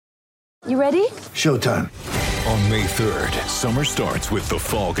You ready? Showtime. On May 3rd, summer starts with The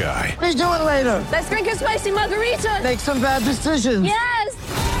Fall Guy. Let's do it later. Let's drink a spicy margarita. Make some bad decisions. Yes!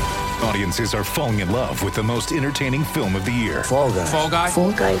 Audiences are falling in love with the most entertaining film of the year. Fall Guy. Fall Guy?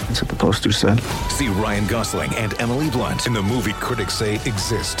 Fall guy. That's what the poster said. See Ryan Gosling and Emily Blunt in the movie critics say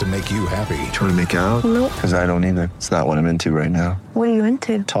exists to make you happy. Trying to make it out? Nope. Because I don't either. It's not what I'm into right now. What are you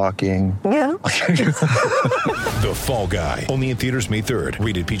into? Talking. Yeah. The Fall Guy. Only in theaters May 3rd.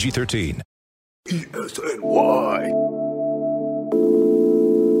 Rated PG-13. ESNY.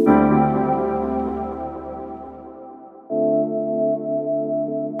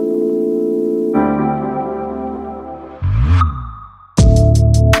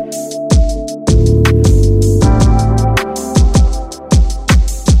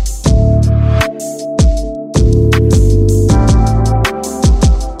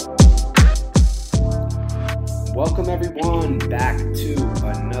 Welcome everyone back to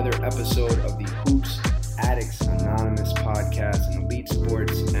another episode of the Hoops Addicts Anonymous podcast, an Elite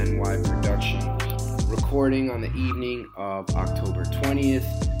Sports NY production, recording on the evening of October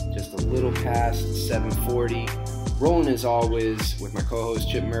 20th, just a little past 7:40. Rolling as always with my co-host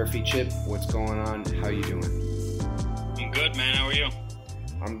Chip Murphy. Chip, what's going on? How you doing? I'm good, man. How are you?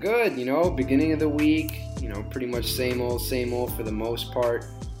 I'm good. Beginning of the week, pretty much same old for the most part.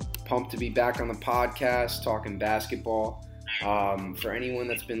 Pumped to be back on the podcast talking basketball. For anyone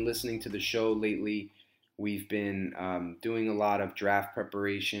that's been listening to the show lately, we've been doing a lot of draft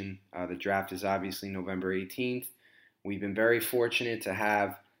preparation. The draft is obviously November 18th. We've been very fortunate to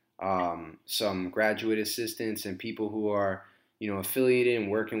have some graduate assistants and people who are affiliated and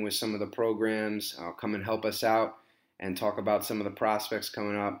working with some of the programs come and help us out and talk about some of the prospects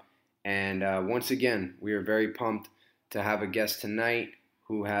coming up. And once again, we are very pumped to have a guest tonight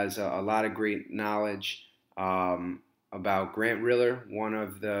who has a lot of great knowledge about Grant Riller, one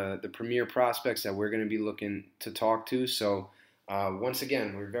of the premier prospects that we're going to be looking to talk to. So once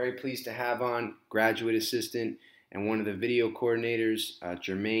again, we're very pleased to have on graduate assistant and one of the video coordinators,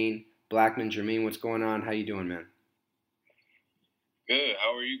 Jermaine Blackman. Jermaine, what's going on? How you doing, man? Good.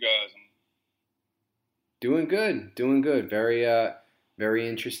 How are you guys? Doing good. Very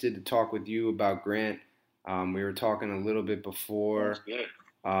interested to talk with you about Grant. We were talking a little bit before. That's good.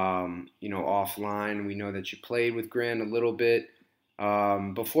 Offline. We know that you played with Grant a little bit.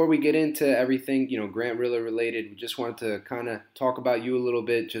 Before we get into everything, Grant Riller related, we just wanted to kind of talk about you a little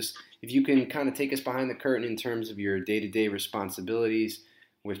bit. Just if you can kind of take us behind the curtain in terms of your day-to-day responsibilities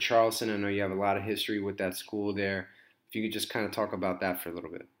with Charleston. I know you have a lot of history with that school there. If you could just kind of talk about that for a little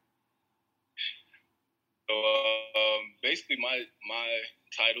bit. So basically, my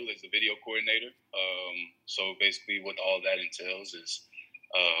title is the video coordinator. So basically, what all that entails is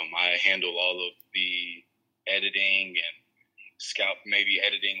I handle all of the editing and scout, maybe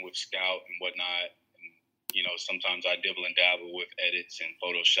editing with Scout and whatnot. And, sometimes I dibble and dabble with edits and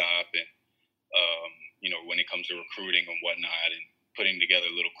Photoshop and, when it comes to recruiting and whatnot and putting together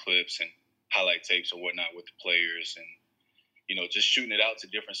little clips and highlight tapes or whatnot with the players and, just shooting it out to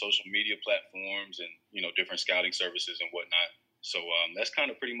different social media platforms and, different scouting services and whatnot. So that's kind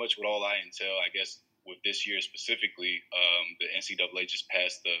of pretty much what all I entail, I guess. With this year specifically, the NCAA just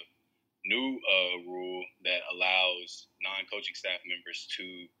passed the new rule that allows non-coaching staff members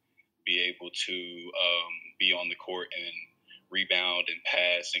to be able to be on the court and rebound and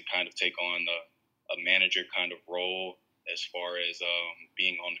pass and kind of take on a manager kind of role as far as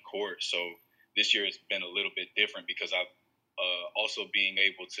being on the court. So this year it's been a little bit different because I've also being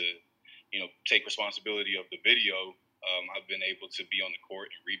able to, take responsibility of the video. I've been able to be on the court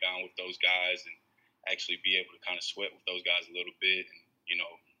and rebound with those guys and actually be able to kind of sweat with those guys a little bit and,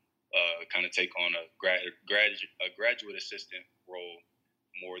 kind of take on a graduate assistant role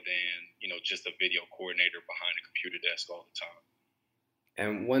more than, just a video coordinator behind a computer desk all the time.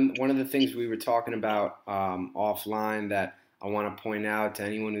 And one of the things we were talking about offline that I want to point out to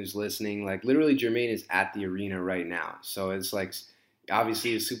anyone who's listening, like literally Jermaine is at the arena right now. So it's like,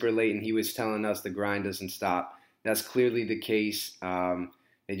 obviously it's super late and he was telling us the grind doesn't stop. That's clearly the case.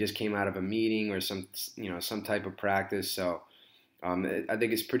 They just came out of a meeting or some type of practice. So I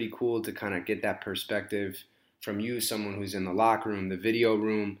think it's pretty cool to kind of get that perspective from you, someone who's in the locker room, the video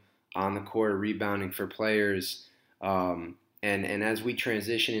room, on the court, rebounding for players. And as we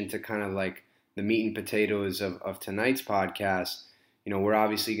transition into kind of like the meat and potatoes of tonight's podcast, we're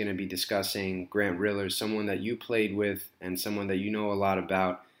obviously going to be discussing Grant Riller, someone that you played with and someone that you know a lot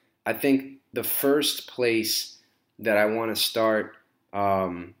about. I think the first place that I want to start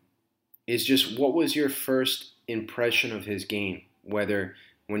is just what was your first impression of his game, whether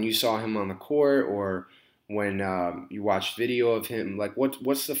when you saw him on the court or when you watched video of him? Like,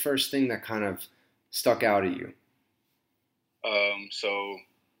 what's the first thing that kind of stuck out at you? So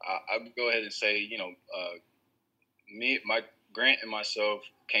I would go ahead and say, Grant and myself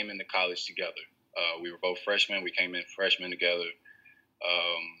came into college together. We were both freshmen. We came in freshmen together.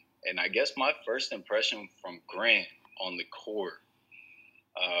 And I guess my first impression from Grant on the court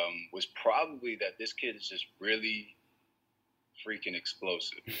was probably that this kid is just really freaking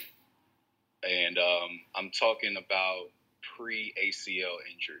explosive. And I'm talking about pre-ACL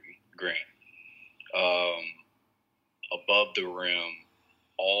injury Grant. Above the rim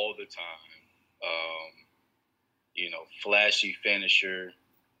all the time. Flashy finisher,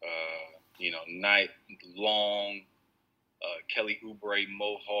 night long, Kelly Oubre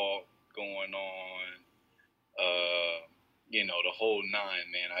mohawk going on, the whole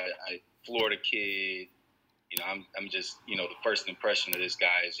nine, man. I Florida kid, I'm just, the first impression of this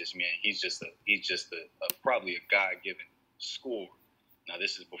guy is just, man, he's just a probably a God-given scorer. Now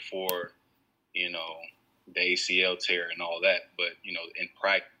this is before, the ACL tear and all that, but in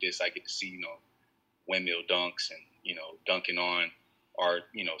practice I get to see windmill dunks and dunking on our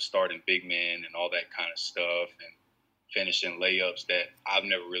starting big men and all that kind of stuff and finishing layups that I've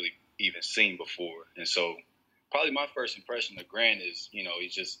never really even seen before. And so probably my first impression of Grant is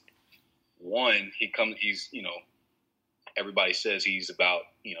he's just he's everybody says he's about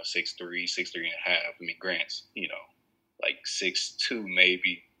 6'3", 6'3" and a half. I mean Grant's like 6'2"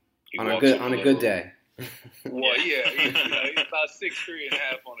 maybe. On a good day. Well, yeah, he's about 6'3" and a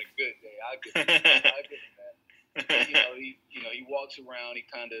half on a good day. I give him that. But, he walks around. He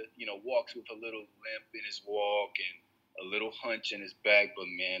kind of walks with a little limp in his walk and a little hunch in his back. But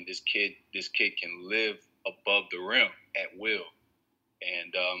man, this kid can live above the rim at will.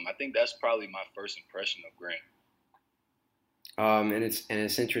 And I think that's probably my first impression of Grant. And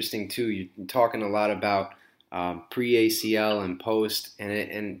it's interesting too. You're talking a lot about pre-ACL and post,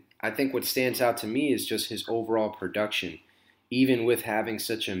 and I think what stands out to me is just his overall production, even with having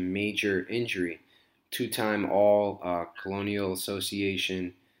such a major injury. 2-time All Colonial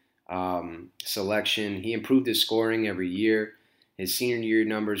Association selection. He improved his scoring every year. His senior year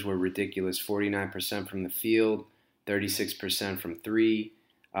numbers were ridiculous: 49% from the field, 36% from three,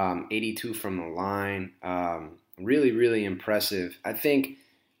 82 from the line. Really, really impressive. I think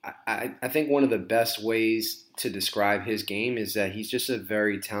one of the best ways to describe his game is that he's just a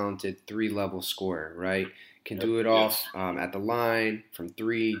very talented 3-level scorer, right? Can do it off at the line, from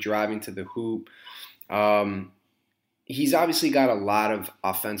three, driving to the hoop. He's obviously got a lot of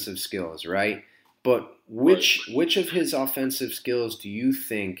offensive skills, right? But which of his offensive skills do you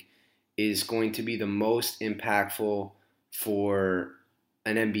think is going to be the most impactful for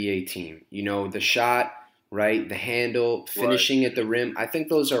an NBA team? The shot, right? The handle, finishing at the rim. I think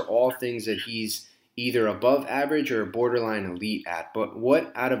those are all things that he's either above average or borderline elite at. But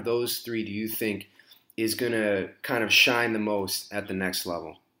what out of those three do you think is going to kind of shine the most at the next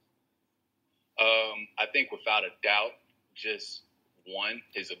level? I think without a doubt, just one,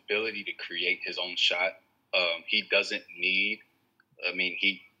 his ability to create his own shot. He doesn't need,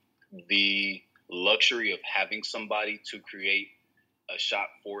 the luxury of having somebody to create a shot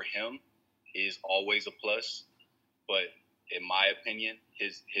for him is always a plus. But in my opinion,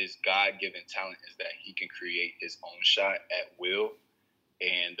 his God-given talent is that he can create his own shot at will.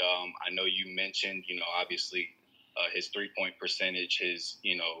 And I know you mentioned, obviously his three-point percentage, his,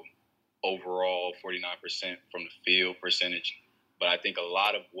 overall 49% from the field percentage. But I think a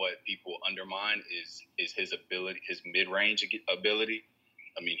lot of what people undermine is his ability, his mid-range ability.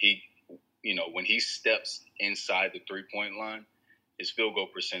 I mean, when he steps inside the three-point line, his field goal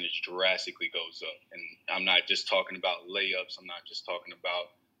percentage drastically goes up. And I'm not just talking about layups. I'm not just talking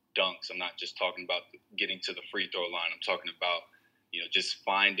about dunks. I'm not just talking about getting to the free throw line. I'm talking about, just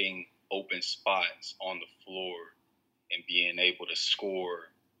finding open spots on the floor and being able to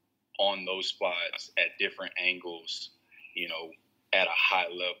score on those spots at different angles, at a high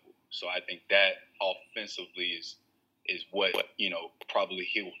level. So I think that offensively is what, probably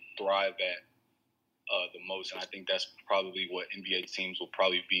he will thrive at the most. And I think that's probably what NBA teams will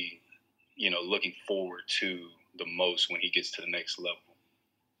probably be, looking forward to the most when he gets to the next level.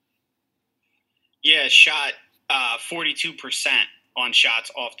 Yeah, shot 42% on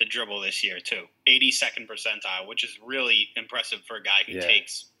shots off the dribble this year too. 82nd percentile, which is really impressive for a guy who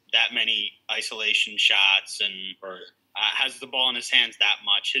takes that many isolation shots and has the ball in his hands that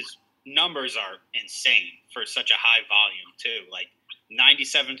much. His numbers are insane for such a high volume too. Like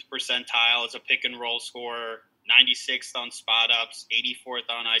 97th percentile as a pick and roll scorer, 96th on spot ups, 84th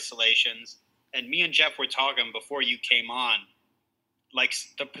on isolations. And me and Jeff were talking before you came on. like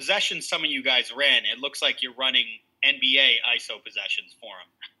the possessions some of you guys ran, it looks like you're running NBA ISO possessions for him,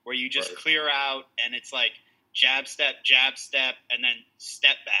 where you just clear out and it's like jab, step, and then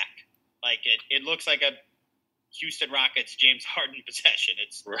step back. Like it looks like a Houston Rockets James Harden possession.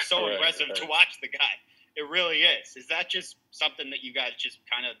 It's so impressive to watch the guy. It really is. Is that just something that you guys just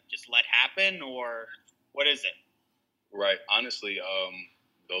kind of just let happen, or what is it? Right. Honestly,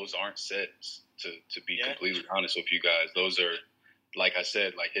 those aren't sets, to be completely honest with you guys. Those are, like I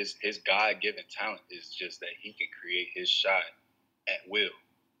said, like his God-given talent is just that he can create his shot at will.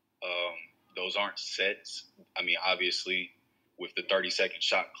 Those aren't sets. I mean, obviously, with the 30-second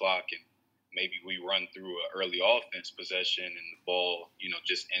shot clock and maybe we run through an early offense possession and the ball,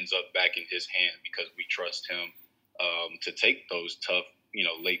 just ends up back in his hand because we trust him to take those tough,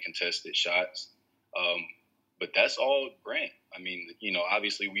 late contested shots. But that's all Grant. I mean,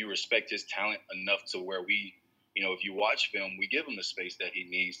 obviously we respect his talent enough to where we, if you watch film, we give him the space that he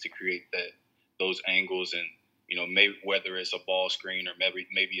needs to create those angles and, maybe whether it's a ball screen or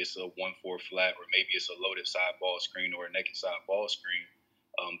maybe it's a 1-4 flat or maybe it's a loaded side ball screen or a naked side ball screen.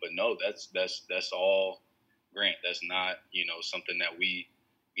 But no, that's all Grant. That's not, something that we,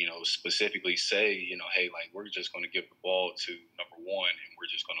 specifically say, hey, like we're just going to give the ball to number one and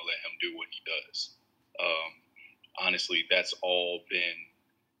we're just going to let him do what he does. Honestly, that's all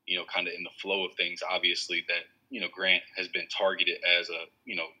been, kind of in the flow of things. Obviously that, Grant has been targeted as a,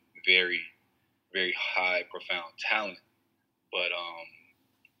 very, very high, profound talent. But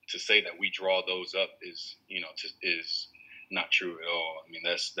to say that we draw those up is, is not true at all. I mean,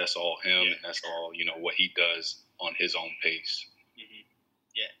 that's all him, and that's all, what he does on his own pace. Mm-hmm.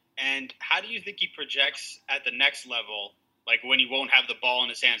 Yeah. And how do you think he projects at the next level, like when he won't have the ball in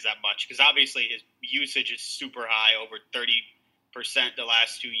his hands that much? Because obviously his usage is super high, over 30% the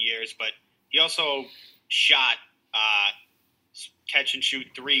last 2 years, but he also shot catch and shoot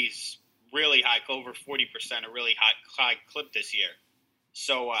threes really high, over 40%, a really high clip this year.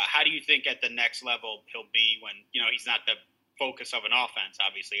 So how do you think at the next level he'll be when, he's not the focus of an offense,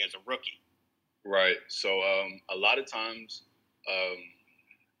 obviously, as a rookie? Right. So a lot of times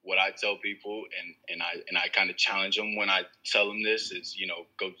what I tell people and I kind of challenge them when I tell them this is,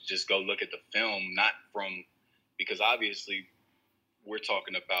 go look at the film, not from, because obviously we're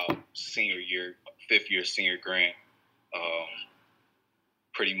talking about senior year, fifth year senior Grant,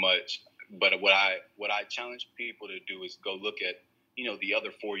 pretty much. But what I challenge people to do is go look at, the other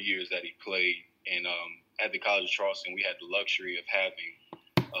 4 years that he played. And at the College of Charleston, we had the luxury of having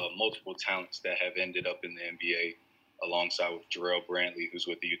multiple talents that have ended up in the NBA, alongside with Jarrell Brantley, who's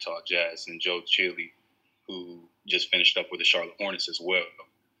with the Utah Jazz, and Joe Chile, who just finished up with the Charlotte Hornets as well.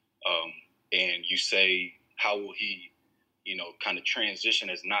 And you say, how will he, kind of transition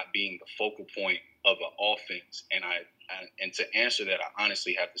as not being the focal point of an offense? And to answer that, I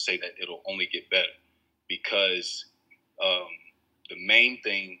honestly have to say that it'll only get better, because the main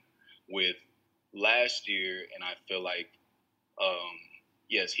thing with last year, and I feel like,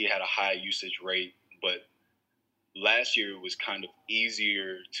 yes, he had a high usage rate, but last year it was kind of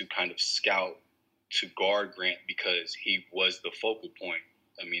easier to kind of scout to guard Grant because he was the focal point.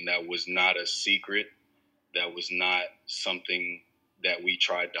 I mean, that was not a secret. That was not something that we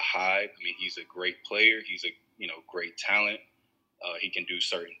tried to hide. I mean, he's a great player. He's a, great talent. He can do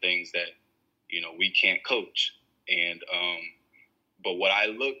certain things that, we can't coach. And, but what I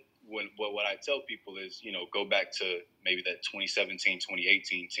tell people is, go back to maybe that 2017,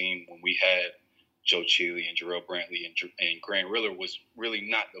 2018 team when we had Joe Chile and Jarrell Brantley and Grant Riller was really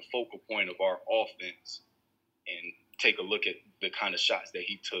not the focal point of our offense. And take a look at the kind of shots that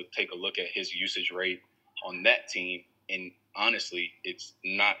he took, take a look at his usage rate on that team. And honestly, it's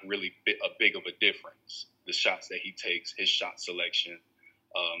not really a big of a difference. The shots that he takes, his shot selection,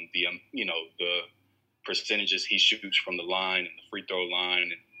 the percentages he shoots from the line and the free throw line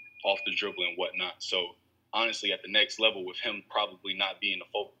and off the dribble and whatnot. So honestly, at the next level, with him probably not being the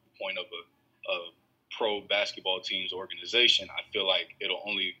focal point of a pro basketball team's organization, I feel like it'll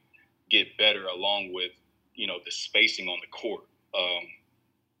only get better along with, the spacing on the court.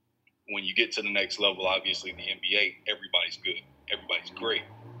 When you get to the next level, obviously the NBA, everybody's good. Everybody's great.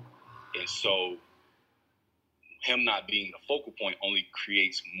 And so him not being the focal point only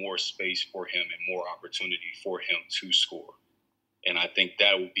creates more space for him and more opportunity for him to score. And I think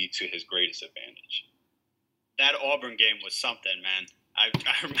that will be to his greatest advantage. That Auburn game was something, man. I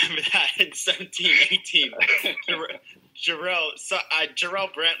remember that in 17, 18. Jarrell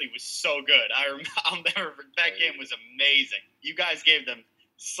Brantley was so good. I'll never. That game was amazing. You guys gave them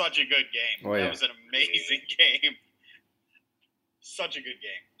such a good game. Oh, yeah. That was an amazing game. Such a good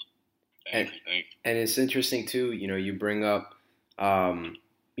game. Thank you. And it's interesting too. You bring up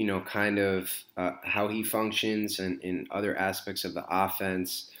kind of how he functions and in other aspects of the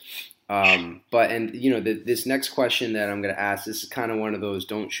offense. This next question that I'm going to ask, this is kind of one of those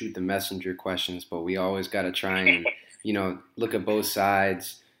don't shoot the messenger questions, but we always got to try and, look at both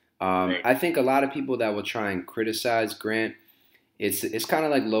sides. I think a lot of people that will try and criticize Grant, it's kind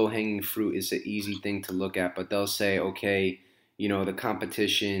of like low-hanging fruit. It's an easy thing to look at, but they'll say, okay, the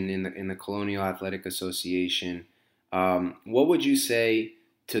competition in the Colonial Athletic Association. What would you say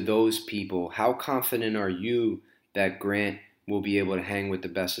to those people? How confident are you that Grant will be able to hang with the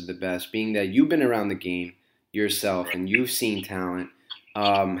best of the best, being that you've been around the game yourself and you've seen talent?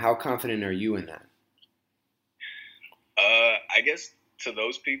 How confident are you in that? I guess to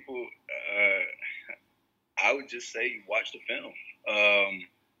those people, I would just say watch the film.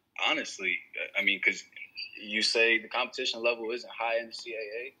 Honestly, I mean, because you say the competition level isn't high in the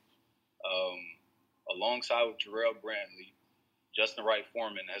CAA. Alongside with Jarrell Brantley, Justin Wright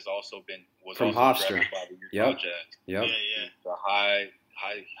Foreman was from also Hofstra. drafted by the Utah Jazz. Yep. Yeah. The high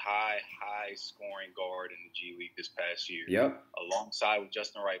scoring guard in the G League this past year. Yep. Alongside with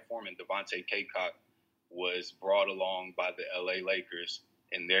Justin Wright Foreman, Devontae Kaycock was brought along by the LA Lakers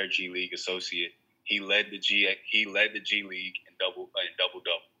in their G League associate. He led the G League in double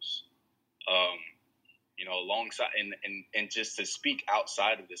doubles. Alongside and just to speak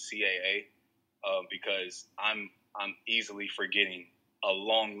outside of the CAA, because I'm easily forgetting a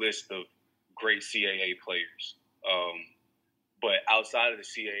long list of great CAA players. But outside of the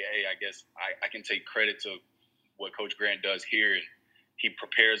CAA, I guess I can take credit to what Coach Grant does here, and he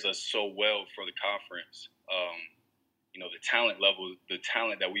prepares us so well for the conference. The talent level, the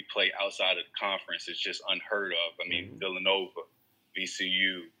talent that we play outside of the conference is just unheard of. I mean, Villanova,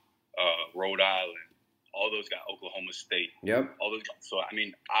 VCU, Rhode Island, all those got Oklahoma State. Yep. All those. So I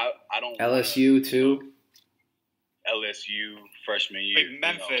mean, I don't. LSU too. LSU freshman year. Wait,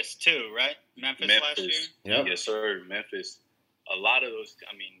 Memphis too, right? Memphis last year. Yep. Yes, sir. Memphis. A lot of those.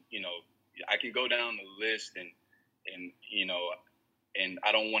 I mean, I can go down the list and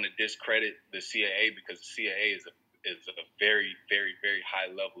I don't want to discredit the CAA because the CAA is a very, very, very high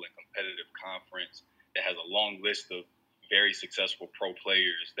level and competitive conference that has a long list of very successful pro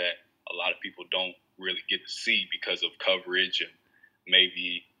players that a lot of people don't really get to see because of coverage and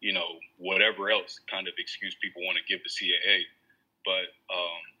maybe, whatever else kind of excuse people want to give the CAA. But,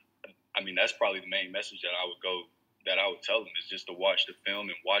 I mean, that's probably the main message that I would tell them is just to watch the film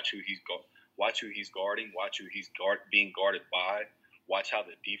and watch who he's guarding, watch who he's being guarded by, watch how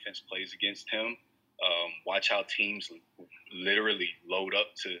the defense plays against him, watch how teams literally load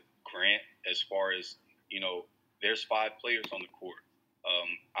up to Grant as far as, there's 5 players on the court.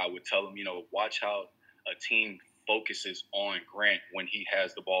 I would tell them, watch how a team focuses on Grant when he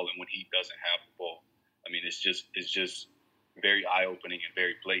has the ball and when he doesn't have the ball. I mean, it's just very eye-opening and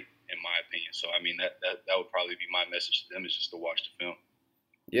very blatant in my opinion. So, I mean, that would probably be my message to them is just to watch the film.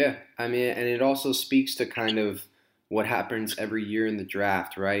 Yeah, I mean, and it also speaks to kind of what happens every year in the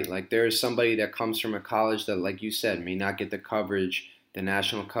draft, right? Like there's somebody that comes from a college that, like you said, may not get the coverage, the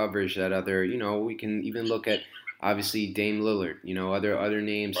national coverage that other, we can even look at obviously Dame Lillard, other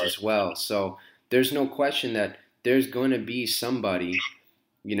names as well. So there's no question that there's going to be somebody,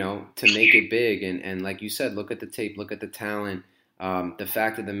 to make it big. And like you said, look at the tape, look at the talent. The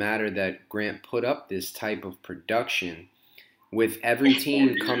fact of the matter that Grant put up this type of production with every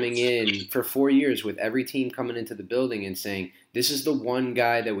team coming in for 4 years, with every team coming into the building and saying, this is the one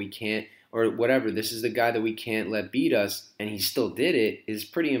guy that we can't, or whatever, this is the guy that we can't let beat us, and he still did it, is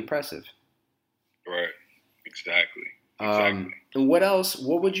pretty impressive. Right. Exactly. And what else?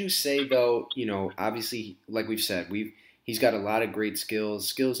 What would you say, though? Obviously, like we've said, he's got a lot of great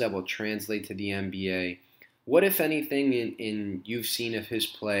skills that will translate to the NBA. What, if anything, in you've seen of his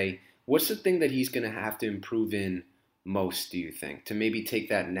play? What's the thing that he's going to have to improve in most? Do you think to maybe take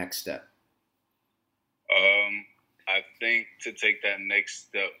that next step? I think to take that next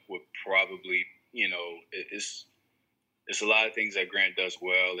step would probably, it's a lot of things that Grant does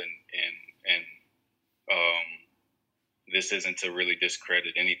well, and this isn't to really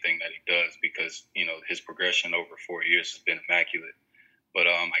discredit anything that he does because, his progression over 4 years has been immaculate. But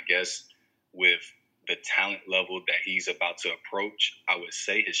I guess with the talent level that he's about to approach, I would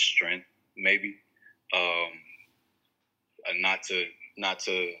say his strength maybe, not to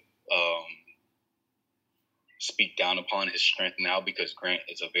speak down upon his strength now because Grant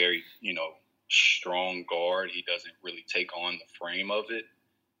is a very, strong guard. He doesn't really take on the frame of it.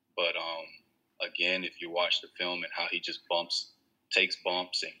 But again, if you watch the film and how he just takes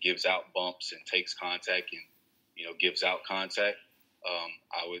bumps and gives out bumps and takes contact and, gives out contact,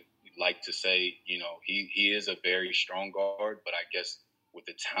 I would like to say, he is a very strong guard, but I guess with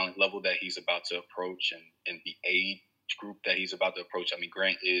the talent level that he's about to approach and the age group that he's about to approach, I mean,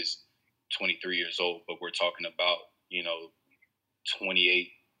 Grant is 23 years old, but we're talking about,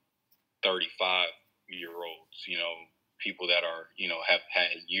 28, 35-year-olds, people that are, have had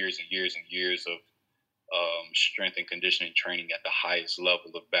years and years and years of strength and conditioning training at the highest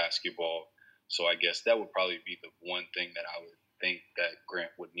level of basketball. So I guess that would probably be the one thing that I would think that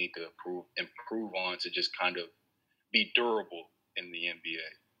Grant would need to improve on to just kind of be durable in the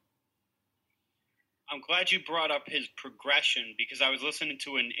NBA. I'm glad you brought up his progression, because I was listening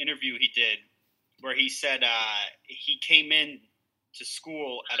to an interview he did where he said he came in to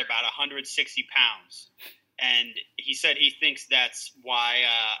school at about 160 pounds. And he said he thinks that's why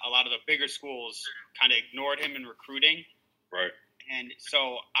a lot of the bigger schools kind of ignored him in recruiting. Right. And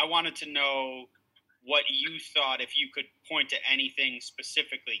so I wanted to know what you thought, if you could point to anything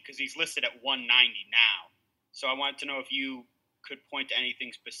specifically, because he's listed at 190 now. So I wanted to know if you could point to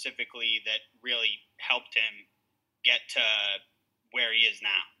anything specifically that really helped him get to where he is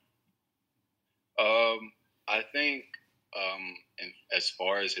now. I think and as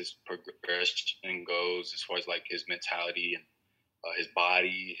far as his progression goes, as far as like his mentality and his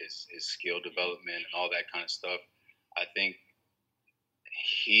body, his skill development and all that kind of stuff, I think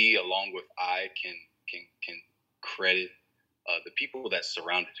he, along with I, can credit the people that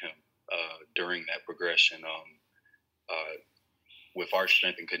surrounded him during that progression. With our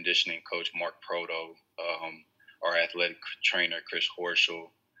strength and conditioning coach, Mark Proto, our athletic trainer, Chris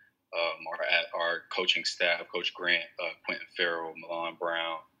Horschel, our coaching staff, Coach Grant, Quentin Farrell, Milan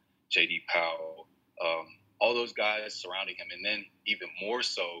Brown, J.D. Powell, all those guys surrounding him. And then even more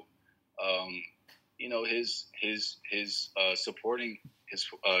so, his supporting his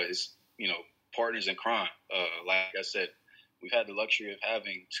partners in crime. Like I said, we've had the luxury of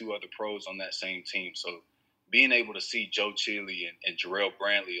having two other pros on that same team. So being able to see Joe Chile and Jarrell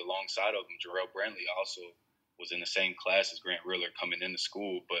Brantley alongside of him. Jarrell Brantley also was in the same class as Grant Riller coming into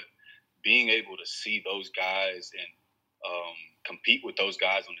school, but being able to see those guys and compete with those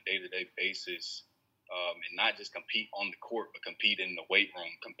guys on a day-to-day basis, and not just compete on the court, but compete in the weight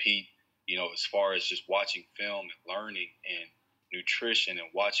room, compete, as far as just watching film and learning and nutrition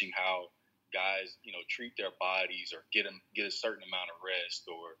and watching how guys, treat their bodies or get a certain amount of rest,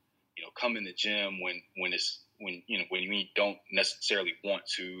 or come in the gym when you don't necessarily want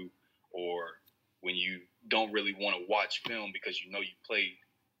to, or when you don't really want to watch film because you played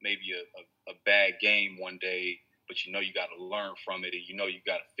maybe a bad game one day, but you got to learn from it, and you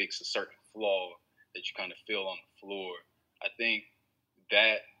got to fix a certain flaw that you kind of feel on the floor. I think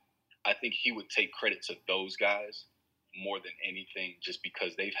he would take credit to those guys more than anything, just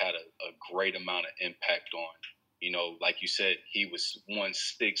because they've had a great amount of impact on. Like you said, he was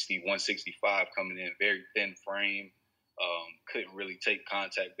 160, 165 coming in, very thin frame, couldn't really take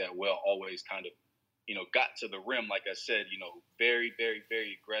contact that well, always kind of, got to the rim, like I said, very, very,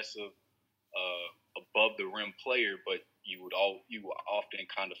 very aggressive, above the rim player, but you would often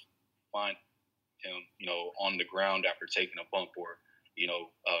kind of find him, on the ground after taking a bump, or,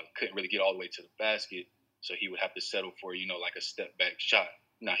 couldn't really get all the way to the basket. So he would have to settle for, like a step back shot.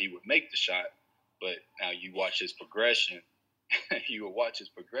 Now he would make the shot, but now you watch his progression, and you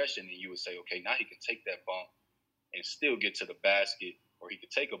would say, okay, now he can take that bump and still get to the basket, or he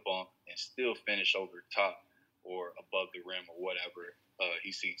could take a bump and still finish over top or above the rim or whatever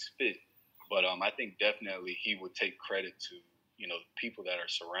he sees fit. But I think definitely he would take credit to, the people that are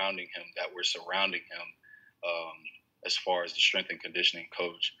surrounding him, that were surrounding him, as far as the strength and conditioning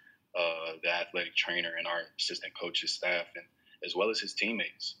coach, the athletic trainer, and our assistant coach's staff, and as well as his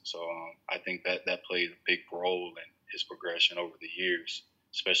teammates. So I think that played a big role in his progression over the years,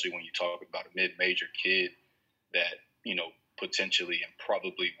 especially when you talk about a mid-major kid that, potentially and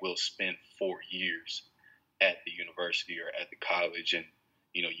probably will spend 4 years at the university or at the college. And,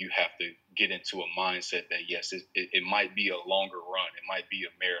 you have to get into a mindset that, yes, it might be a longer run. It might be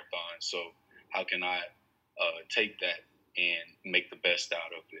a marathon. So how can I take that and make the best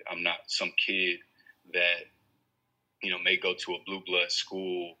out of it? I'm not some kid that, may go to a blue blood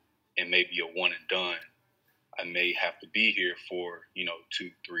school and may be a one and done. I may have to be here for,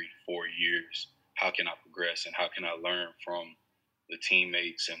 2, 3, 4 years. How can I progress, and how can I learn from the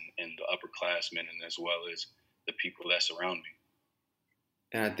teammates and the upperclassmen, and as well as the people that surround me?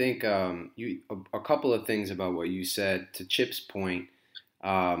 And I think a couple of things about what you said. To Chip's point,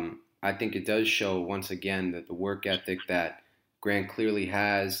 I think it does show once again that the work ethic that Grant clearly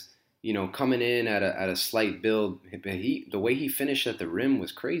has, coming in at a slight build, the way he finished at the rim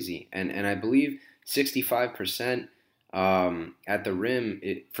was crazy. And I believe 65%, at the rim,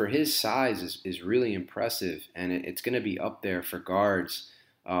 for his size, is really impressive, and it's going to be up there for guards,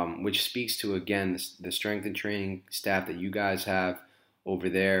 which speaks to, again, the strength and training staff that you guys have over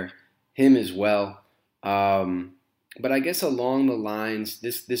there, him as well. But I guess along the lines,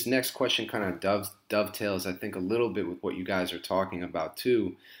 this next question kind of dovetails, I think, a little bit with what you guys are talking about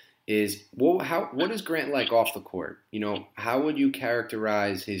too. Is what is Grant like off the court? How would you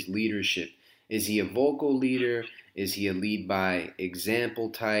characterize his leadership? Is he a vocal leader? Is he a lead by example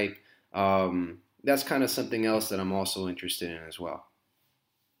type? That's kind of something else that I'm also interested in as well.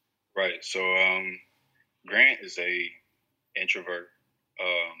 Right. So Grant is a introvert.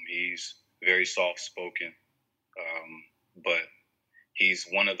 He's very soft spoken, but he's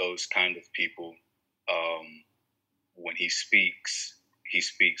one of those kind of people. When he speaks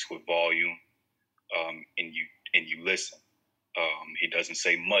with volume, and you listen. He doesn't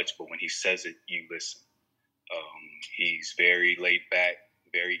say much, but when he says it, you listen. He's very laid back,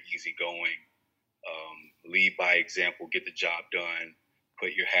 very easygoing. Lead by example, get the job done,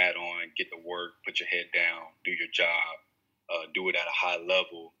 put your hat on, get to work, put your head down, do your job, do it at a high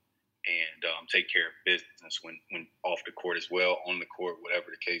level, and take care of business when off the court as well, on the court, whatever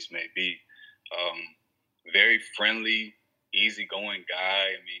the case may be. Very friendly, easygoing guy.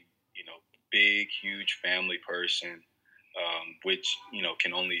 I mean, big, huge family person. Which,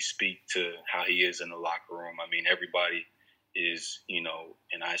 can only speak to how he is in the locker room. I mean, everybody is, and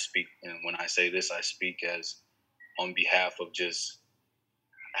when I say this, I speak as on behalf of just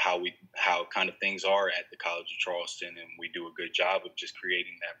how kind of things are at the College of Charleston, and we do a good job of just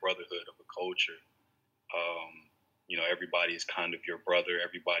creating that brotherhood of a culture. Everybody is kind of your brother.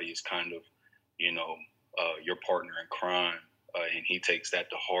 Everybody is kind of, your partner in crime. And he takes that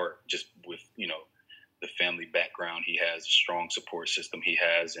to heart just with, the family background he has, a strong support system he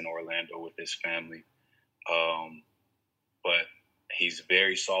has in Orlando with his family. But he's a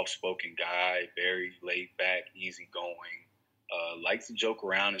very soft-spoken guy, very laid-back, easygoing, likes to joke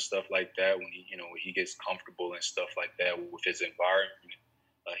around and stuff like that when he gets comfortable and stuff like that with his environment.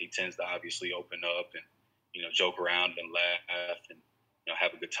 He tends to obviously open up and, joke around and laugh and,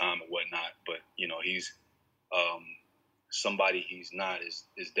 have a good time and whatnot. But, he's somebody he's not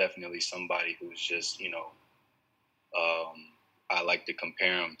is definitely somebody who's just, I like to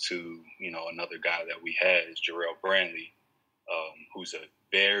compare him to, another guy that we had is Jarrell Brantley, who's a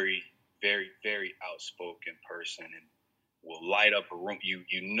very, very, very outspoken person and will light up a room. You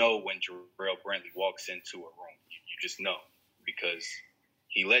know when Jarrell Brantley walks into a room, you just know because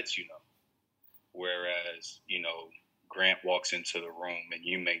he lets you know. Whereas, Grant walks into the room and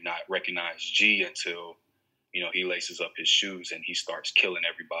you may not recognize G until, he laces up his shoes and he starts killing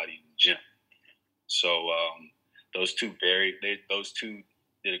everybody in the gym. So those two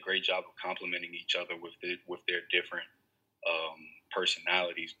did a great job of complementing each other with their different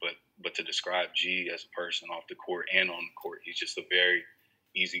personalities. But to describe G as a person off the court and on the court, he's just a very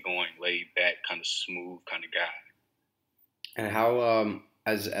easygoing, laid back, kind of smooth kind of guy. And how,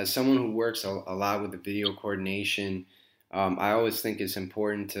 as someone who works a lot with the video coordination, I always think it's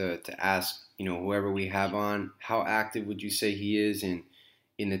important to ask, whoever we have on, how active would you say he is in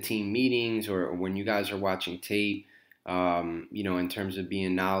the team meetings or when you guys are watching tape, in terms of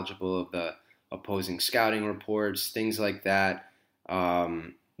being knowledgeable of the opposing scouting reports, things like that.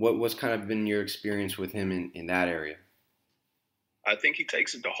 What's kind of been your experience with him in that area? I think he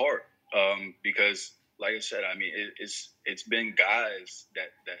takes it to heart because, like I said, I mean, it's been guys that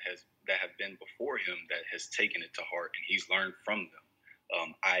have been before him that has taken it to heart, and he's learned from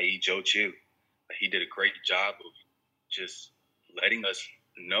them, i.e. Joe Chill. He did a great job of just letting us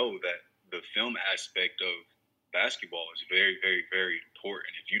know that the film aspect of basketball is very, very, very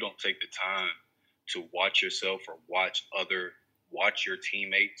important. If you don't take the time to watch yourself or watch your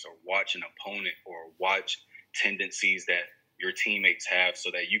teammates or watch an opponent or watch tendencies that your teammates have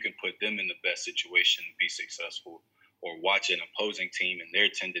so that you can put them in the best situation to be successful, or watch an opposing team and their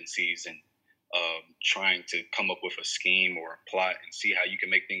tendencies and trying to come up with a scheme or a plot and see how you can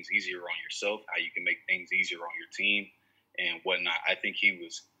make things easier on yourself, how you can make things easier on your team and whatnot. I think he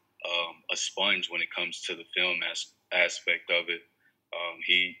was a sponge when it comes to the film aspect of it.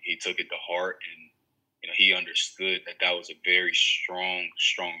 He took it to heart, and he understood that was a very strong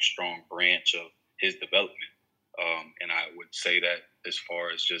branch of his development. And I would say that as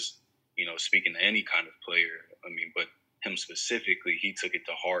far as just speaking to any kind of player, but him specifically, he took it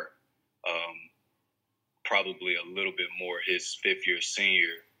to heart. Probably a little bit more his fifth year,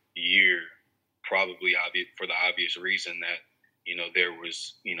 senior year, probably for the obvious reason that, there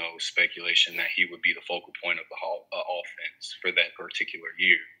was, speculation that he would be the focal point of the offense for that particular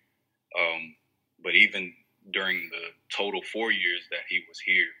year. But even during the total 4 years that he was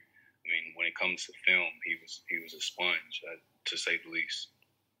here. I mean, when it comes to film, he was a sponge, to say the least.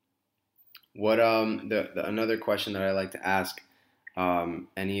 What another question that I like to ask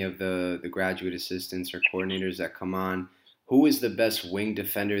any of the graduate assistants or coordinators that come on, who is the best wing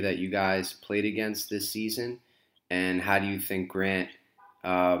defender that you guys played against this season, and how do you think Grant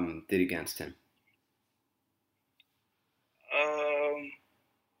did against him?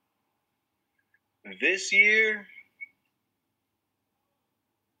 This year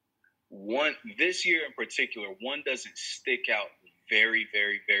in particular, one doesn't stick out very,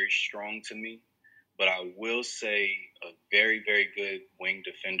 very, very strong to me, but I will say a very, very good wing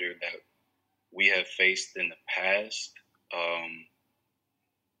defender that we have faced in the past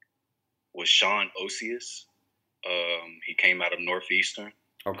was Sean Osius. He came out of Northeastern,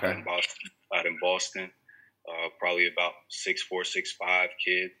 out in Boston. Probably about 6'4", 6'5"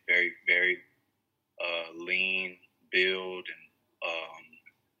 kid, very, very lean build, and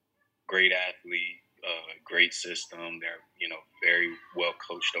great athlete, great system. They're, very well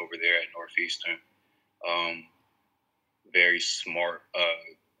coached over there at Northeastern. Very smart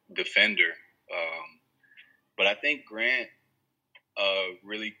defender. But I think Grant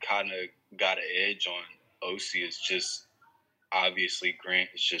really kind of got an edge on Osius. Just obviously Grant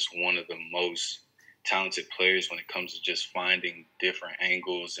is just one of the most talented players when it comes to just finding different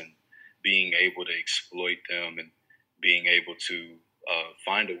angles and being able to exploit them, and being able to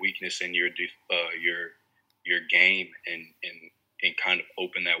find a weakness in your game and kind of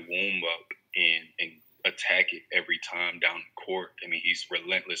open that womb up and attack it every time down the court. I mean, he's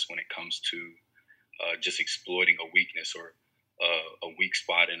relentless when it comes to just exploiting a weakness or a weak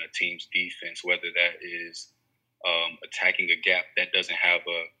spot in a team's defense, whether that is attacking a gap that doesn't have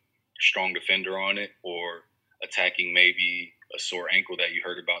a strong defender on it, or attacking maybe a sore ankle that you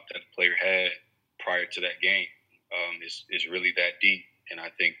heard about that the player had prior to that game. Is really that deep. And I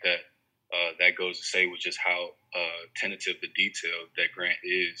think that that goes to say with just how tentative the detail that Grant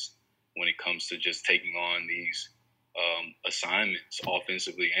is when it comes to just taking on these assignments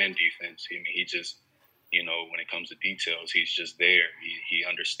offensively and defense. I mean, he just, when it comes to details, he's just there. He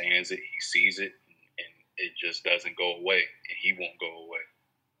understands it, he sees it, and it just doesn't go away, and he won't go away.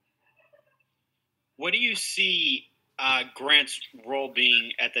 What do you see Grant's role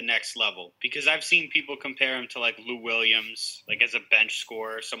being at the next level? Because I've seen people compare him to like Lou Williams, like as a bench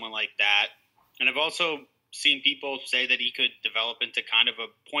scorer, someone like that. And I've also seen people say that he could develop into kind of a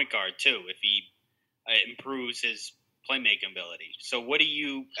point guard too if he improves his playmaking ability. So what do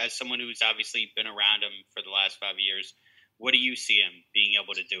you, as someone who's obviously been around him for the last 5 years, what do you see him being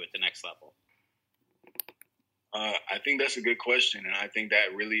able to do at the next level? I think that's a good question, and I think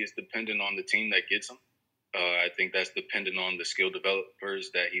that really is dependent on the team that gets him. I think that's dependent on the skill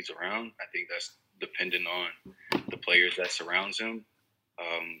developers that he's around. I think that's dependent on the players that surrounds him,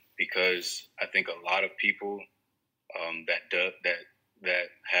 because I think a lot of people that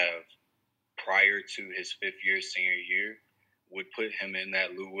have prior to his fifth year, senior year, would put him in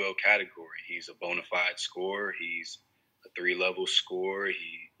that Lou Will category. He's a bona fide scorer. He's a 3-level scorer.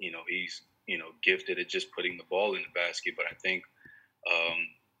 He's gifted at just putting the ball in the basket. But I think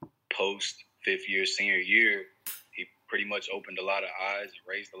post fifth year, senior year, he pretty much opened a lot of eyes,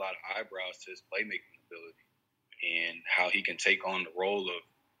 raised a lot of eyebrows to his playmaking ability and how he can take on the role of,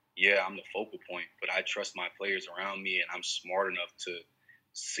 I'm the focal point, but I trust my players around me, and I'm smart enough to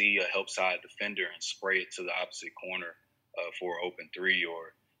see a help side defender and spray it to the opposite corner for an open three,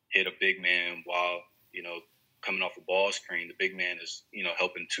 or hit a big man while, coming off a ball screen. The big man is,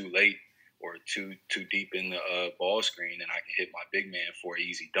 helping too late or too deep in the ball screen, and I can hit my big man for an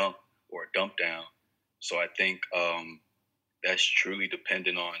easy dunk or a dump down. So I think that's truly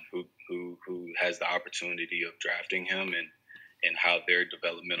dependent on who has the opportunity of drafting him and how their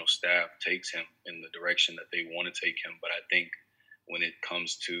developmental staff takes him in the direction that they want to take him. But I think when it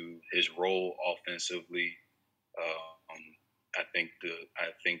comes to his role offensively, I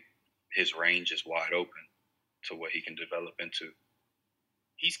think his range is wide open to what he can develop into.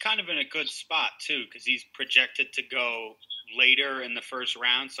 He's kind of in a good spot too, because he's projected to go later in the first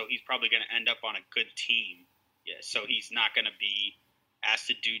round, so he's probably going to end up on a good team. Yeah, so he's not going to be asked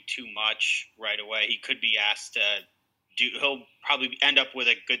to do too much right away. He could be asked to he'll probably end up with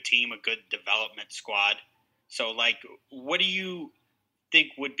a good team, a good development squad. So, what do you think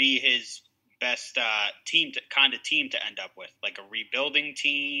would be his best team to end up with? Like a rebuilding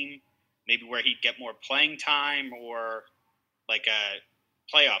team, maybe where he'd get more playing time, or like a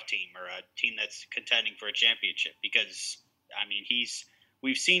playoff team or a team that's contending for a championship? Because, I mean,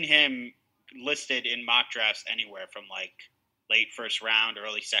 we've seen him listed in mock drafts anywhere from late first round,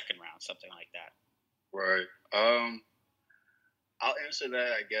 early second round, something like that. Right. I'll answer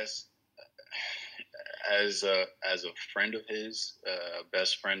that, I guess, as a friend of his, a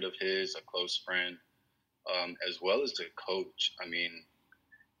best friend of his, a close friend, as well as a coach. I mean,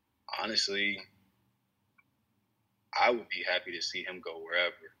 honestly, I would be happy to see him go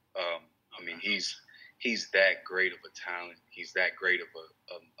wherever. I mean, he's that great of a talent. He's that great of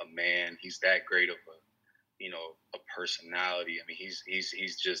a man. He's that great of a personality. I mean, he's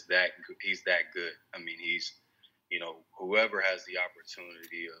just that good. I mean, he's whoever has the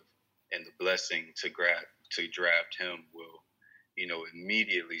opportunity and the blessing to draft him will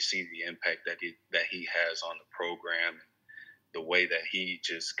immediately see the impact that he has on the program, and the way that he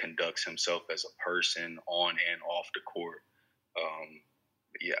just conducts himself as a person on and off the court.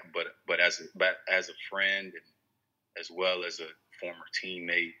 But as a friend, and as well as a former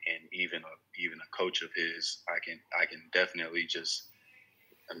teammate, and even a coach of his, I can definitely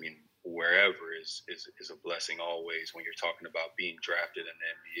wherever is a blessing always when you're talking about being drafted in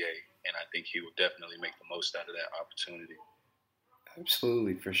the NBA, and I think he will definitely make the most out of that opportunity.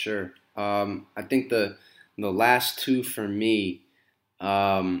 Absolutely, for sure. I think the last two for me,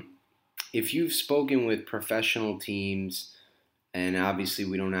 if you've spoken with professional teams, and obviously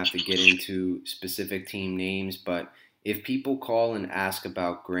we don't have to get into specific team names, but if people call and ask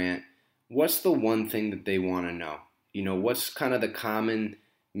about Grant, what's the one thing that they want to know? What's kind of the common,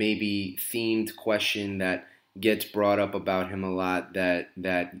 maybe themed question that gets brought up about him a lot that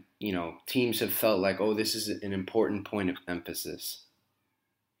teams have felt like, oh, this is an important point of emphasis?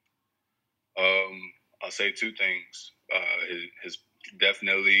 I'll say two things. His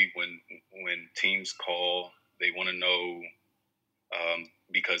definitely when teams call, they want to know,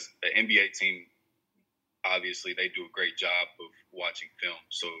 because the NBA team, obviously they do a great job of watching film,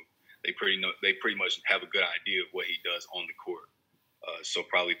 so they pretty much have a good idea of what he does on the court. So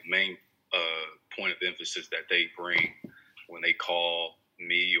probably the main point of emphasis that they bring when they call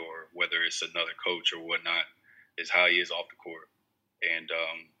me, or whether it's another coach or whatnot, is how he is off the court. And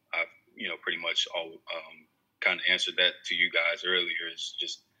I've pretty much all kind of answered that to you guys earlier. It's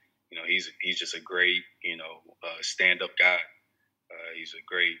just he's just a great stand-up guy. He's a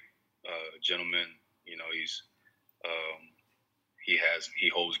great gentleman. He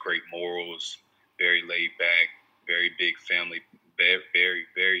holds great morals. Very laid back. Very big family. Very, very,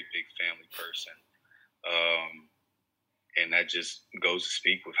 very big family person. And that just goes to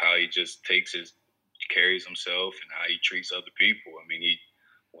speak with how he just carries himself and how he treats other people. I mean,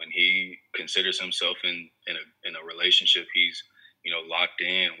 when he considers himself in a relationship, he's locked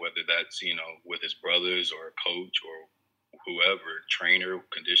in, whether that's with his brothers or a coach or whoever, trainer,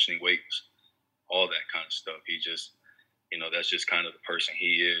 conditioning, weights, all that kind of stuff. He just that's just kind of the person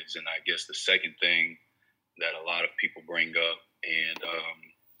he is. And I guess the second thing that a lot of people bring up, and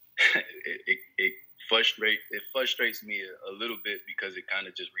it frustrates me a little bit, because it kind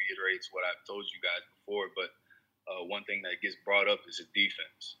of just reiterates what I've told you guys before. But one thing that gets brought up is the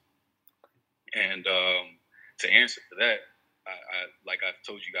defense. And to answer for that, I like I've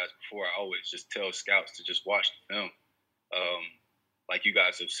told you guys before, I always just tell scouts to just watch the film. Like you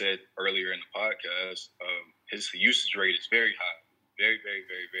guys have said earlier in the podcast, his usage rate is very high. Very, very,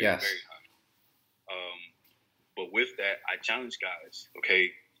 very, very, yes. very high. But with that, I challenge guys, okay,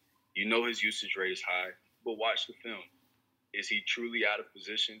 his usage rate is high, but watch the film. Is he truly out of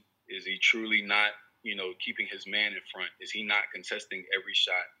position? Is he truly not, keeping his man in front? Is he not contesting every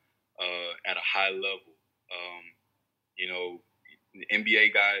shot at a high level? The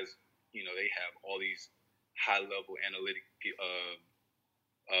NBA guys, they have all these high-level analytic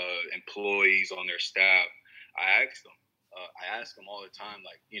employees on their staff. I ask them all the time,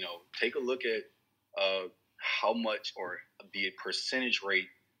 like, take a look at how much, or the percentage rate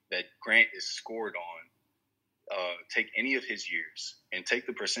that Grant is scored on. Take any of his years and take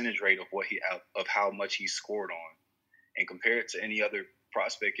the percentage rate of how much he scored on, and compare it to any other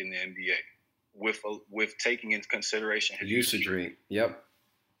prospect in the NBA with taking into consideration his usage rate. Yep.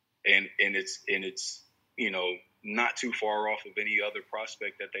 And it's not too far off of any other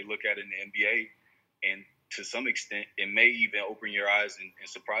prospect that they look at in the NBA. And to some extent, it may even open your eyes and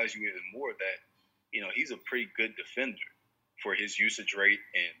surprise you even more that, he's a pretty good defender for his usage rate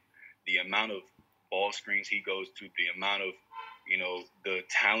and the amount of ball screens he goes to, the amount of, the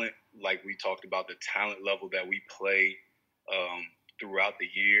talent, like we talked about, the talent level that we play throughout the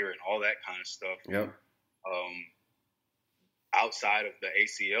year and all that kind of stuff. Yep. Outside of the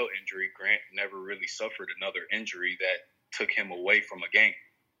ACL injury, Grant never really suffered another injury that took him away from a game.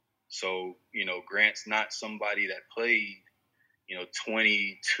 So, Grant's not somebody that played,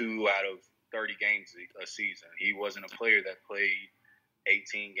 22 out of 30 games a season. He wasn't a player that played,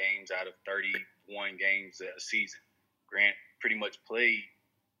 18 games out of 31 games a season. Grant pretty much played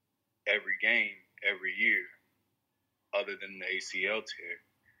every game every year other than the ACL tear.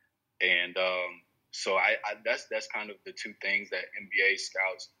 And so that's kind of the two things that NBA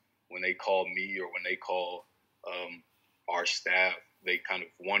scouts, when they call me or when they call our staff, they kind of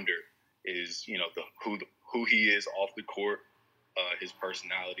wonder is, who he is off the court, his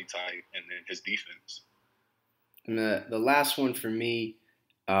personality type, and then his defense. And the last one for me,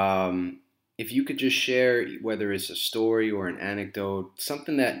 if you could just share, whether it's a story or an anecdote,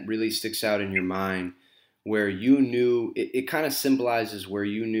 something that really sticks out in your mind where you knew, it kind of symbolizes where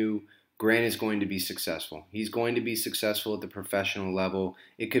you knew Grant is going to be successful. He's going to be successful at the professional level.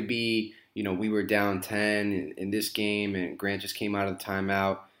 It could be, we were down 10 in this game and Grant just came out of the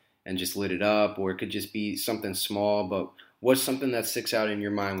timeout and just lit it up, or it could just be something small, but what's something that sticks out in your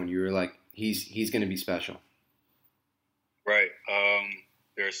mind when you were like, he's going to be special? Right.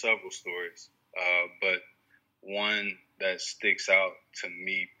 There are several stories, but one that sticks out to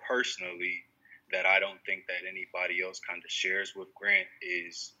me personally that I don't think that anybody else kind of shares with Grant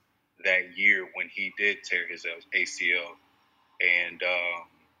is that year when he did tear his ACL. And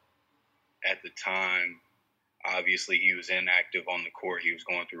at the time, obviously he was inactive on the court. He was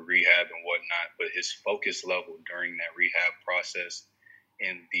going through rehab and whatnot, but his focus level during that rehab process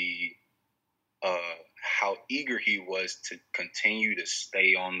and the how eager he was to continue to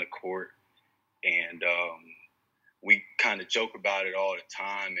stay on the court. And we kind of joke about it all the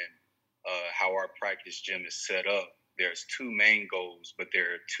time and how our practice gym is set up. There's two main goals, but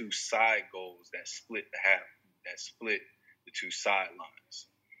there are two side goals that split the two sidelines.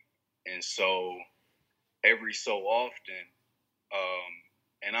 And so every so often,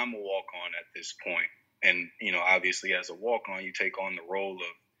 and I'm a walk-on at this point, and, obviously as a walk-on, you take on the role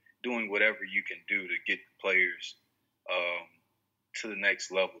of doing whatever you can do to get the players to the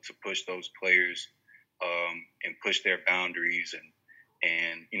next level, to push those players and push their boundaries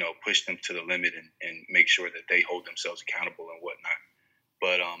and push them to the limit and make sure that they hold themselves accountable and whatnot.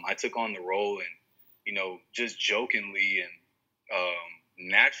 But I took on the role and, just jokingly and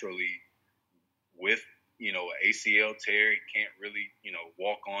naturally with, ACL tear, he can't really,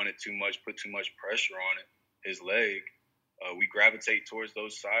 walk on it too much, put too much pressure on it, his leg. We gravitate towards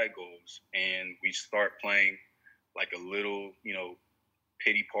those side goals and we start playing like a little,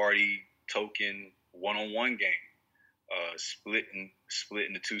 pity party token one-on-one game, splitting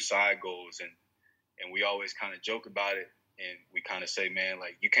the two side goals. And we always kind of joke about it. And we kind of say, man,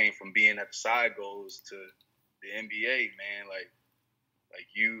 like you came from being at the side goals to the NBA, man, like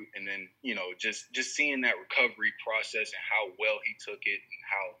you, and then, just seeing that recovery process and how well he took it and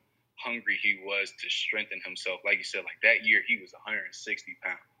how hungry he was to strengthen himself. Like you said, like that year, he was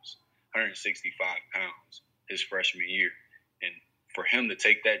 165 pounds his freshman year. And for him to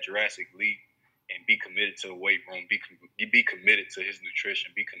take that Jurassic leap and be committed to the weight room, be committed to his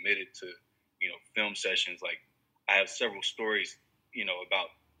nutrition, be committed to, film sessions. Like I have several stories, about,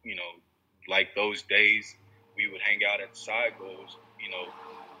 like those days we would hang out at the side goals,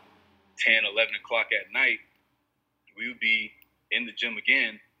 10, 11 o'clock at night, we would be in the gym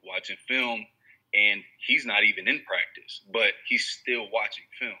again, watching film, and he's not even in practice, but he's still watching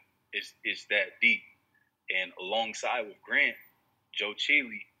film. It's that deep. And alongside with Grant, Joe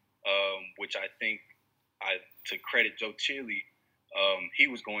Chile, which I think to credit Joe Chile, he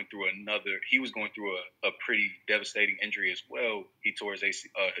was going through a pretty devastating injury as well. He tore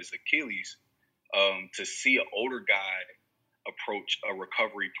his Achilles. To see an older guy approach a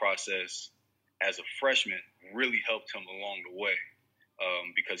recovery process as a freshman really helped him along the way,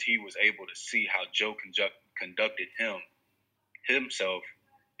 because he was able to see how Joe conducted himself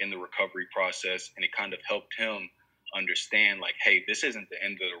in the recovery process, and it kind of helped him understand, like, hey, this isn't the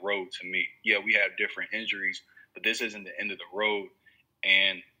end of the road to me. Yeah, we have different injuries, but this isn't the end of the road.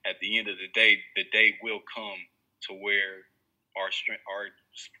 And at the end of the day will come to where our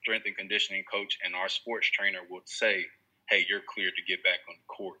strength and conditioning coach and our sports trainer will say, hey, you're cleared to get back on the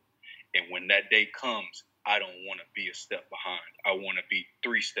court. And when that day comes, I don't want to be a step behind. I want to be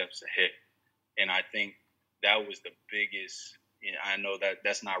 3 steps ahead. And I think that was the biggest, I know that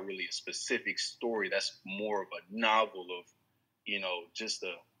that's not really a specific story. That's more of a novel of, just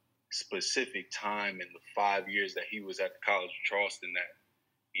a specific time in the 5 years that he was at the College of Charleston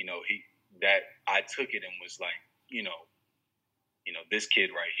that I took it and was like, this kid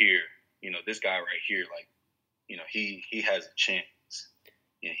right here, this guy right here, like, he has a chance.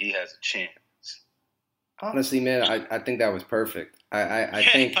 He has a chance. Honestly, man, I think that was perfect. I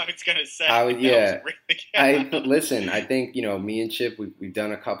think I was gonna say. Listen. I think me and Chip, we've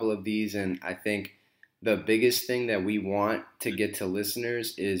done a couple of these, and I think the biggest thing that we want to get to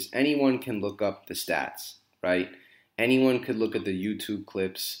listeners is anyone can look up the stats, right? Anyone could look at the YouTube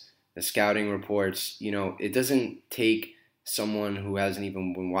clips, the scouting reports. It doesn't take someone who hasn't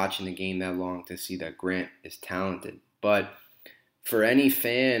even been watching the game that long to see that Grant is talented. But for any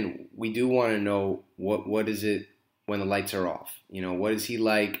fan, we do want to know what is it when the lights are off? What is he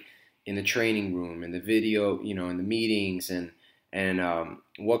like in the training room, in the video, in the meetings, and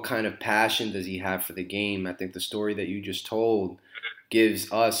what kind of passion does he have for the game? I think the story that you just told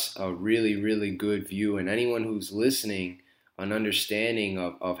gives us a really, really good view, and anyone who's listening, an understanding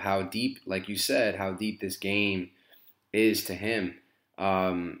of how deep, like you said, how deep this game is to him.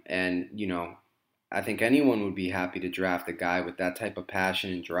 I think anyone would be happy to draft a guy with that type of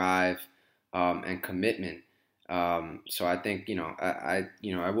passion and drive and commitment. So I think I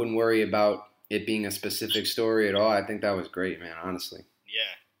wouldn't worry about it being a specific story at all. I think that was great, man. Honestly.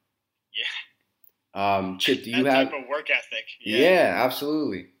 Yeah. Chip, do you that have type of work ethic? Yeah,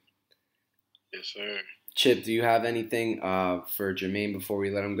 absolutely. Yes, sir. Chip, do you have anything for Jermaine before we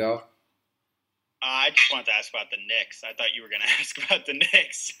let him go? I just wanted to ask about the Knicks. I thought you were going to ask about the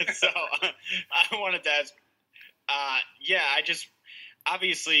Knicks. So I wanted to ask,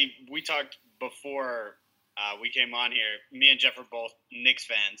 obviously we talked before we came on here. Me and Jeff are both Knicks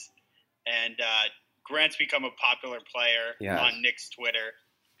fans. And Grant's become a popular player on Knicks Twitter.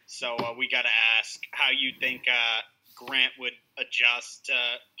 So we got to ask how you think Grant would adjust to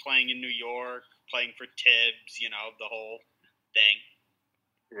playing in New York, playing for Tibbs, the whole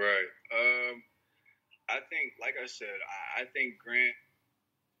thing. Right. I think, like I said, I think Grant,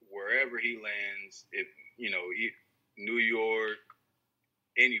 wherever he lands, if New York,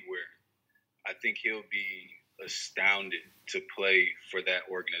 anywhere, I think he'll be astounded to play for that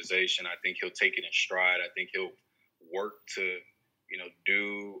organization. I think he'll take it in stride. I think he'll work to,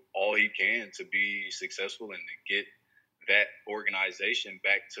 do all he can to be successful and to get that organization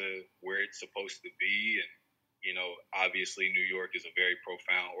back to where it's supposed to be. And obviously New York is a very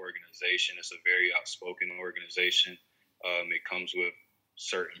profound organization. It's a very outspoken organization. It comes with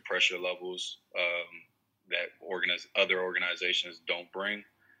certain pressure levels that other organizations don't bring.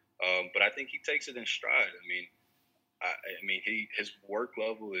 But I think he takes it in stride. His work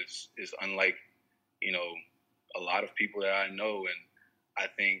level is unlike, a lot of people that I know. And I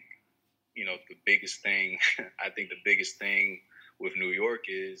think, the biggest thing with New York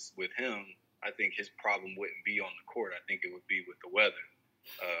is with him, I think his problem wouldn't be on the court. I think it would be with the weather.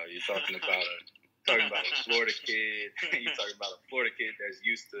 You're talking about a Florida kid. You're talking about a Florida kid that's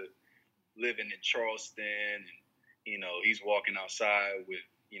used to living in Charleston, and he's walking outside with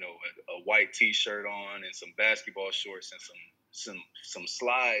a white T-shirt on and some basketball shorts and some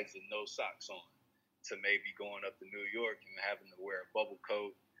slides and no socks on, to maybe going up to New York and having to wear a bubble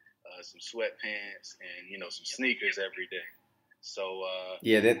coat, some sweatpants, and some sneakers every day. So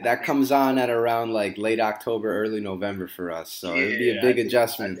that comes on at around like late October, early November for us. So it'd be a big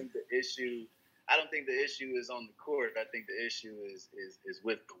adjustment. I don't think the issue is on the court. I think the issue is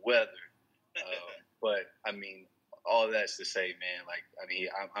with the weather. But all that's to say, man.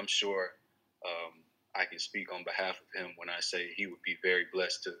 I'm sure I can speak on behalf of him when I say he would be very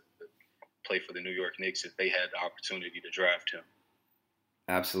blessed to play for the New York Knicks if they had the opportunity to draft him.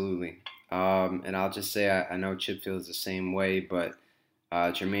 Absolutely. And I'll just say I know Chip feels the same way, but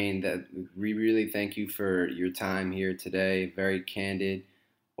Jermaine, that we really thank you for your time here today. Very candid,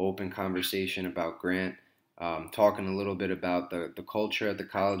 open conversation about Grant, talking a little bit about the culture at the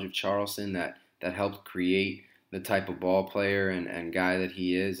College of Charleston that helped create the type of ball player and guy that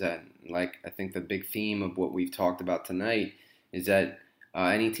he is. And I think the big theme of what we've talked about tonight is that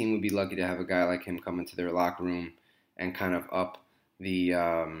any team would be lucky to have a guy like him come into their locker room and kind of up the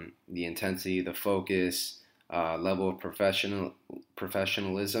intensity, the focus, level of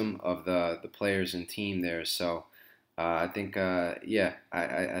professionalism of the players and team there. So I think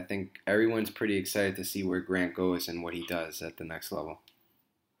I think everyone's pretty excited to see where Grant goes and what he does at the next level.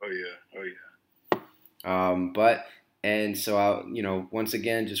 Oh yeah. So I'll once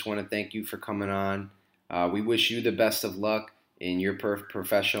again just want to thank you for coming on. We wish you the best of luck in your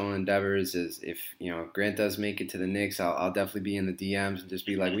professional endeavors. Is if Grant does make it to the Knicks, I'll definitely be in the DMs and just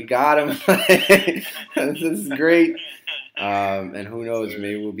be like, we got him. This is great. And who knows,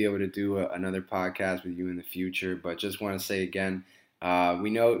 maybe we'll be able to do another podcast with you in the future. But just want to say again, we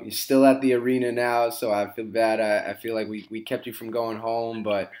know you're still at the arena now, so I feel bad. I feel like we kept you from going home,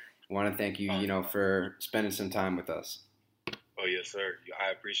 but I want to thank you, for spending some time with us. Oh, yes, sir.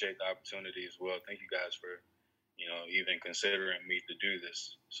 I appreciate the opportunity as well. Thank you guys for even considering me to do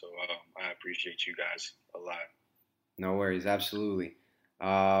this. So I appreciate you guys a lot. No worries. Absolutely.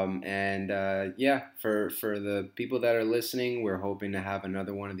 For the people that are listening, we're hoping to have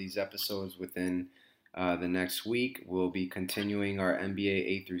another one of these episodes within the next week. We'll be continuing our NBA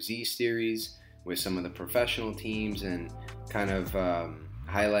A through Z series with some of the professional teams and kind of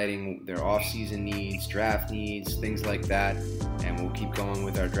highlighting their off-season needs, draft needs, things like that. And we'll keep going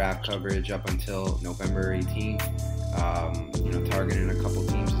with our draft coverage up until November 18th, targeting a couple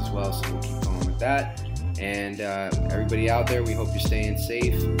teams as well. So we'll keep going with that. And everybody out there, we hope you're staying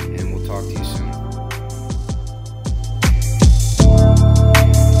safe, and we'll talk to you soon.